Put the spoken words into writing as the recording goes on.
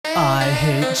I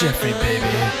hate Jeffree, baby.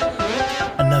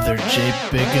 Another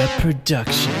Bigga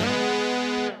production.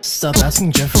 Stop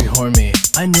asking Jeffree, whore me.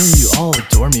 I know you all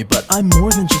adore me, but I'm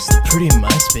more than just a pretty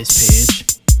MySpace page.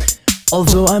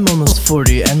 Although I'm almost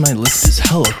 40 and my list is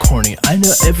hella corny, I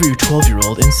know every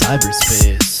 12-year-old in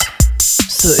cyberspace.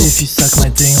 So if you suck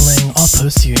my ding-a-ling, I'll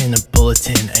post you in a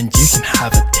bulletin and you can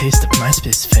have a taste of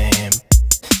MySpace fame.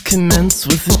 Commence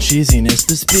with the cheesiness,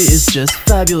 this beat is just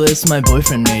fabulous. My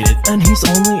boyfriend made it and he's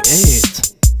only 8.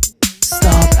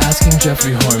 Stop asking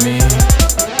Jeffree, whore me.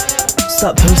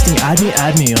 Stop posting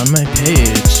add me on my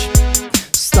page.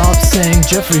 Stop saying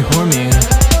Jeffree, whore me.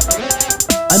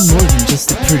 I'm more than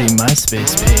just a pretty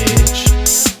MySpace page.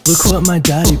 Look what my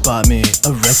daddy bought me,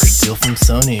 a record deal from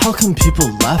Sony. How come people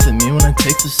laugh at me when I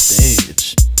take the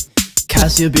stage?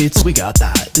 Casio beats, we got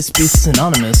that. This beat's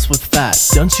synonymous with fat.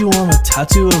 Don't you want a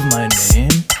tattoo of my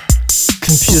name?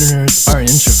 Computer nerds are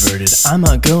introverted, I'm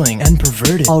outgoing and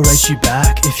perverted. I'll write you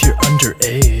back if you're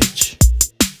underage.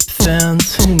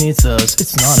 Fans, who needs those?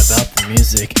 It's not about the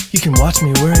music. You can watch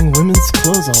me wearing women's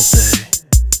clothes all day.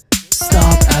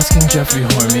 Stop asking Jeffree,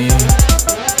 whore me.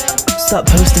 Stop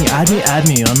posting add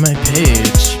me on my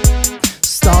page.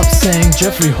 Stop saying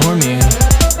Jeffree, whore me.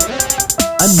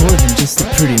 I'm more than just a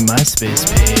pretty MySpace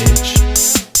page.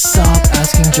 Stop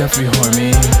asking Jeffree, whore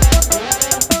me.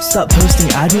 Stop posting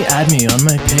add me on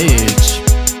my page.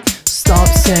 Stop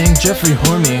saying Jeffree,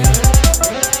 whore me.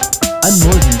 I'm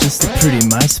more than just a pretty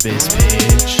MySpace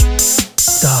page.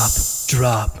 Stop,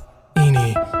 drop,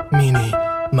 eeny, meeny,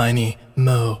 miny,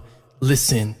 mo.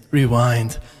 Listen,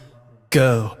 rewind,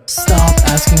 go. Stop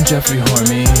asking Jeffree, whore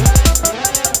me.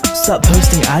 Stop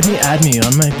posting add me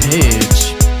on my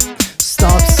page.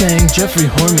 Stop saying Jeffree,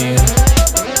 whore me.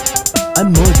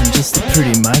 I'm more than just a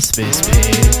pretty MySpace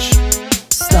page.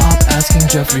 Stop asking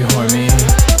Jeffree, whore me.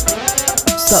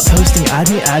 Stop posting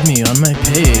add me on my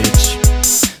page.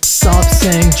 Stop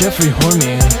saying Jeffree, whore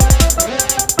me.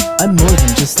 I'm more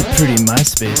than just a pretty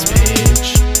MySpace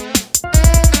page.